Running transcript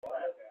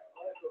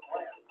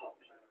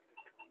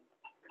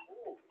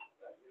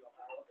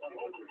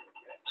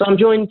So I'm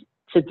joined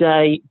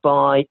today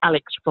by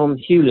Alex from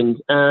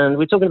Hewland, and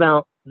we're talking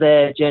about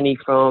their journey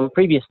from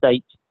previous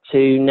state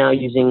to now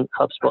using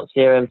HubSpot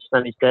CRM to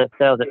manage their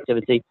sales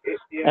activity.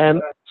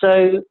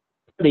 So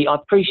Lee, I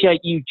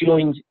appreciate you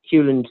joined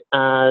Hewland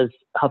as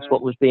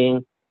HubSpot was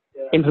being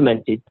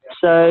implemented.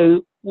 So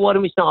why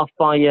don't we start off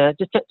by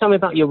just tell me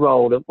about your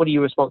role. What are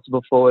you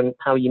responsible for, and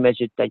how are you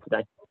measured day to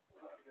day?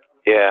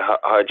 Yeah,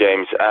 hi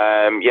James.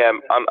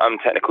 I'm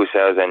technical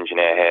sales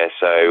engineer here,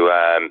 so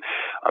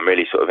I'm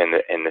really sort of in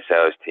the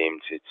sales team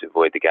to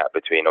avoid the gap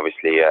between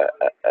obviously a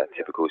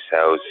typical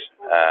sales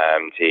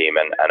team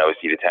and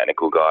obviously the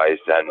technical guys,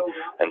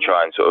 and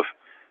try and sort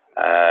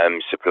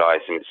of supply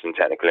some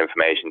technical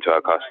information to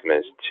our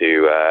customers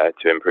to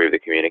improve the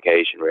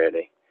communication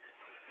really.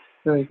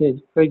 Very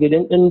good, very good.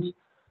 And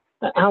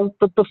how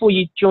before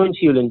you joined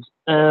Hewland,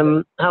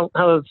 how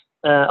have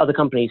other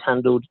companies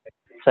handled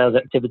sales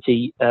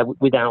activity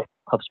without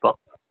HubSpot?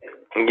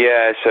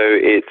 Yeah, so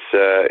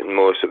it's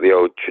more sort of the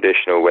old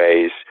traditional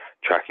ways,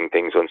 tracking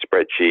things on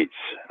spreadsheets,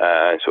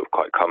 sort of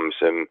quite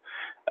cumbersome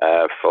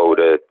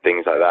folder,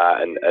 things like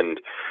that, and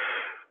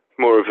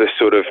more of the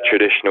sort of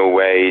traditional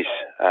ways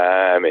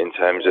in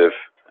terms of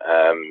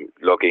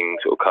logging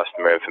sort of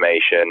customer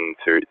information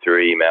through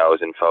emails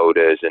and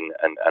folders and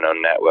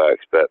on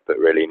networks, but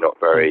really not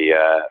very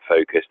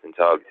focused and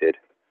targeted.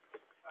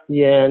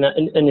 Yeah,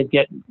 and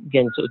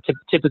again, sort of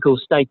typical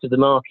state of the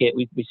market.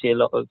 We see a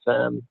lot of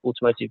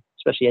automotive,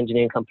 especially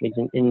engineering companies,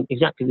 in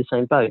exactly the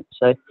same boat.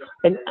 So,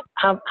 and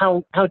how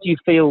do you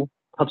feel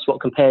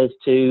HubSpot compares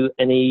to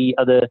any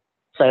other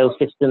sales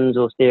systems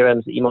or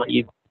CRMs that you might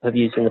have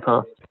used in the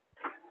past?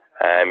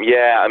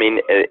 Yeah, I mean,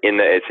 in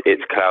that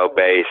it's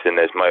cloud-based and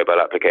there's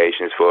mobile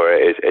applications for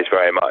it. It's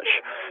very much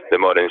the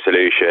modern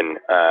solution,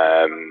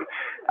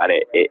 and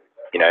it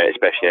you know,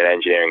 especially in an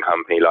engineering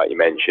company like you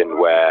mentioned,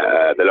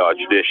 where the large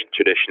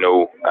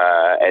traditional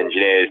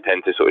engineers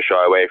tend to sort of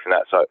shy away from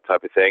that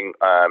type of thing.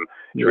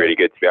 It's really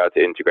good to be able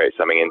to integrate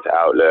something into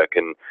Outlook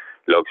and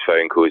logs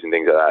phone calls and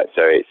things like that.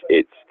 So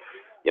it's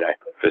you know,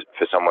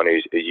 for someone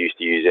who's used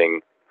to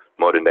using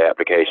modern day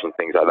applications,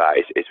 things like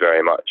that, it's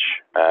very much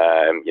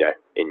you know,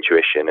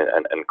 intuition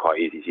and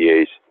quite easy to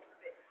use.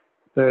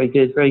 Very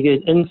good, very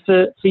good. And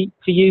for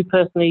you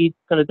personally,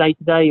 kind of day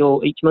to day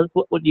or each month,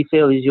 what do you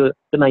feel is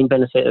the main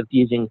benefit of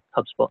using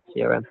HubSpot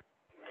CRM?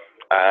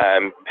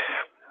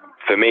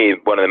 For me,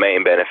 one of the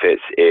main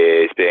benefits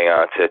is being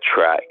able to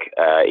track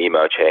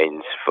email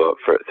chains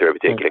through a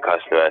particular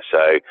customer.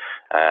 So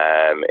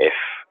if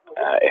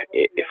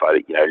I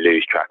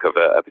lose track of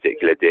a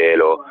particular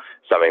deal or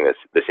something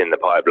that's in the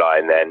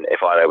pipeline, then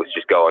if I'm able to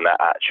just go on that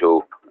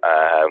actual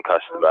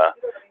customer,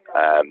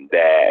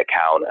 their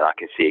account, and I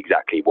can see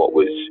exactly what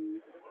was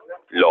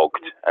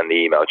logged and the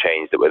email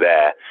chains that were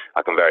there,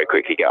 I can very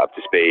quickly get up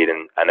to speed.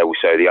 And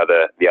also the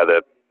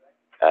other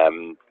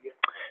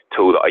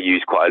tool that I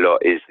use quite a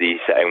lot is the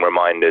setting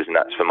reminders, and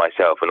that's for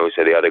myself and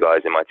also the other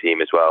guys in my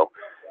team as well,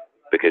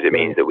 because it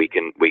means that we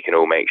can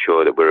all make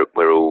sure that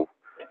we're all,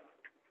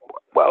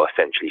 well,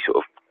 essentially sort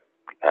of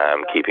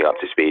keeping up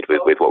to speed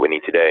with what we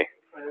need to do.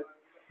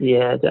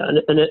 Yeah,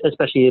 and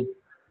especially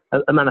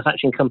a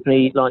manufacturing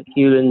company like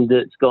Hewland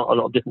that's got a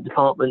lot of different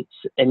departments,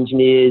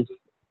 engineers,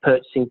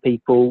 purchasing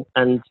people,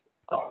 and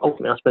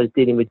ultimately, I suppose,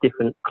 dealing with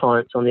different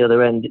clients on the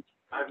other end. It's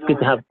good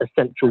to have a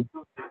central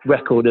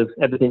record of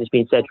everything that's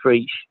been said for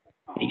each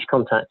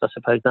contact. I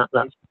suppose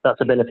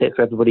that's a benefit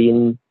for everybody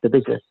in the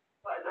business.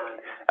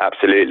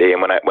 Absolutely,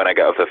 and when I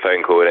get off the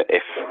phone call,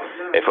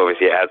 if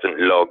obviously it hasn't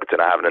logged and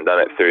I haven't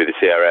done it through the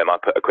CRM, I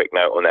put a quick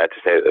note on there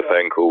to say that the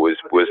phone call was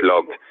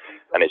logged,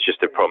 and it's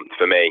just a prompt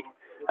for me,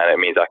 and it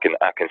means I can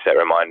set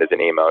reminders and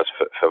emails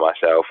for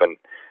myself. And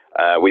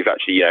we've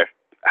actually, you know,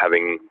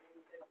 having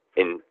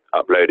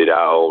uploaded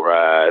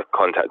our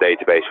contact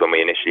database when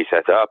we initially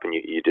set it up, and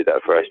you did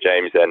that for us,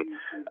 James. Then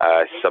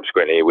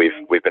subsequently,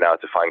 we've been able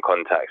to find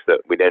contacts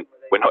that we're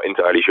not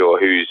entirely sure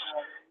whose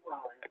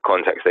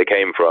contacts they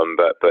came from,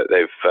 but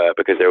they've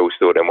because they're all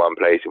stored in one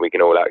place and we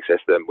can all access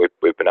them.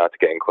 We've been able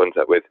to get in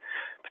contact with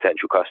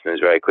potential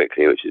customers very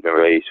quickly, which has been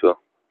really useful.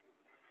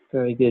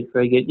 Very good,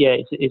 very good. Yeah,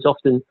 it's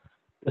often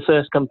the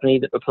first company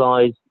that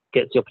replies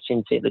gets the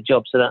opportunity at the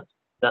job, so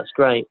that's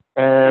great.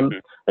 And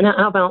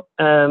how about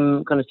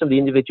kind of some of the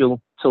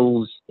individual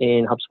tools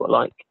in HubSpot,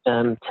 like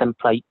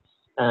templates?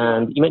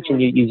 And you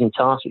mentioned you're using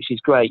tasks, which is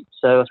great.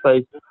 So I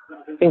suppose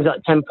things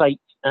like templates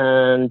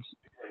and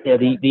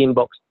the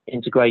inbox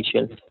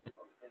integration.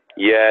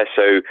 Yeah,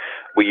 so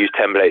we use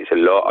templates a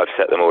lot. I've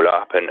set them all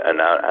up, and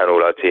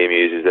all our team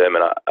uses them,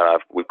 and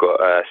we've got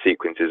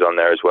sequences on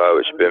there as well,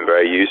 which have been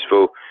very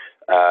useful.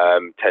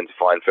 Tend to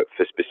find for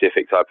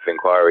specific type of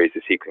inquiries,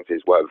 the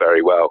sequences work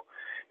very well.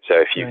 So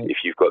if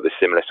you've got the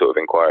similar sort of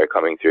inquiry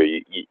coming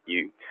through,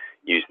 you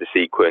use the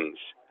sequence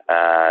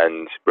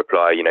and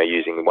reply, you know,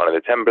 using one of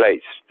the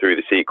templates through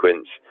the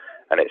sequence,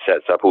 and it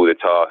sets up all the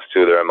tasks,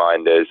 all the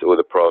reminders, all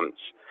the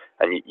prompts,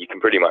 and you can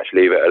pretty much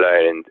leave it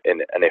alone.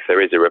 And if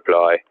there is a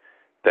reply,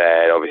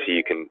 then obviously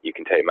you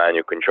can take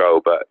manual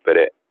control, but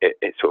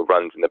it sort of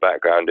runs in the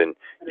background, and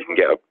you can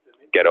get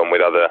get on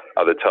with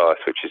other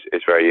tasks, which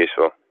is very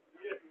useful.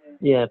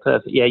 Yeah,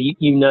 perfect. Yeah,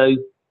 you know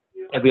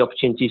every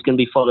opportunity is going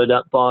to be followed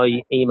up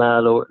by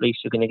email, or at least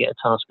you're going to get a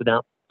task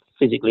without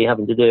physically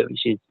having to do it,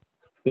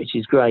 which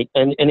is great.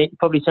 And it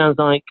probably sounds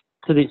like,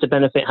 because it's a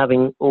benefit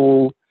having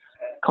all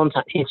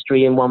contact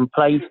history in one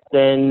place,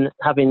 then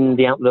having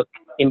the Outlook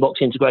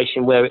inbox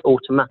integration where it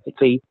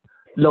automatically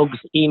logs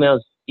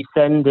emails you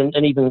send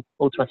and even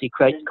automatically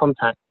creates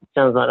contact. It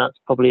sounds like that's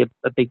probably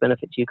a big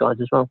benefit to you guys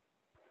as well.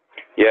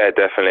 Yeah,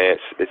 definitely.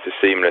 It's a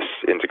seamless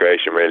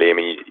integration, really. I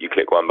mean, you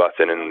click one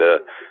button and the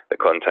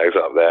contact's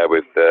up there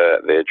with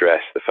the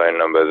address, the phone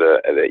number,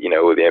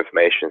 all the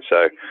information.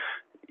 So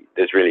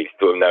there's really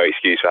sort of no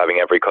excuse for having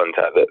every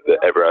contact that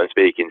everyone's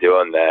speaking to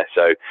on there.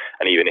 So,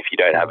 and even if you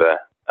don't have a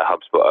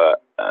HubSpot,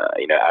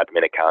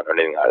 admin account or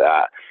anything like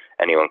that,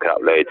 anyone can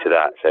upload to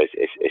that. So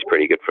it's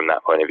pretty good from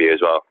that point of view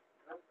as well.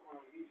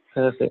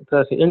 Perfect.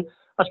 And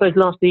I suppose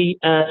lastly,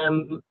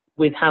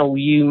 with how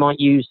you might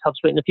use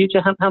HubSpot in the future,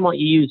 how might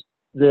you use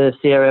the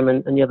CRM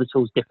and the other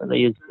tools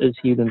differently as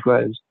Hewland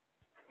grows?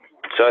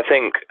 So I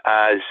think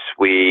as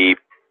we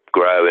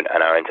grow, and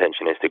our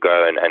intention is to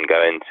grow and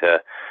go into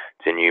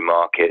new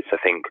markets, I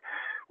think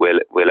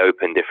we'll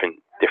open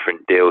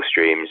different deal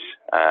streams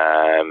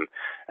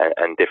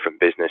and different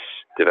business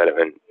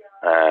development,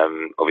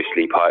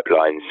 obviously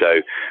pipelines.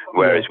 So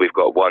whereas we've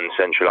got one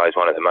centralized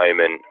one at the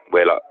moment,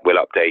 we'll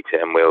update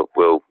it and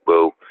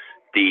we'll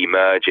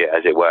de-merge it,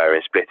 as it were,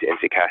 and split it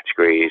into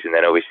categories. And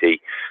then obviously,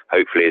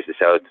 hopefully, as the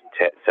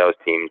sales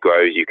team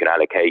grows, you can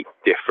allocate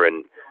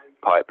different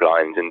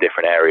pipelines and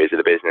different areas of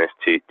the business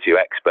to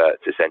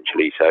experts,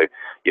 essentially. So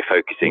you're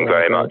focusing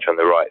very much on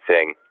the right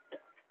thing.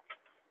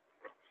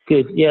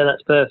 Good. Yeah,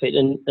 that's perfect.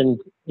 And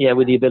yeah,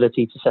 with the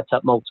ability to set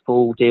up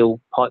multiple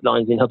deal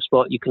pipelines in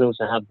HubSpot, you can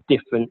also have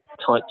different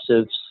types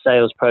of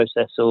sales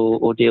process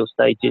or deal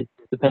stages,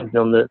 depending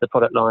on the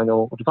product line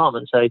or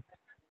department. So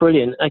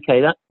brilliant.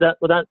 Okay,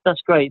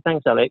 that's great.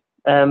 Thanks, Alex.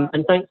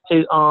 And thanks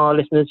to our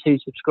listeners who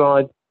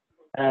subscribe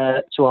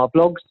to our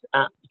blogs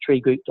at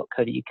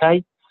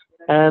treegroup.co.uk.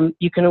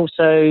 You can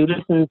also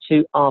listen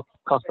to our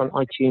podcast on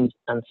iTunes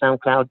and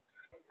SoundCloud.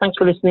 Thanks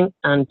for listening,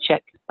 and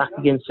check back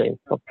again soon.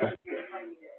 Bye.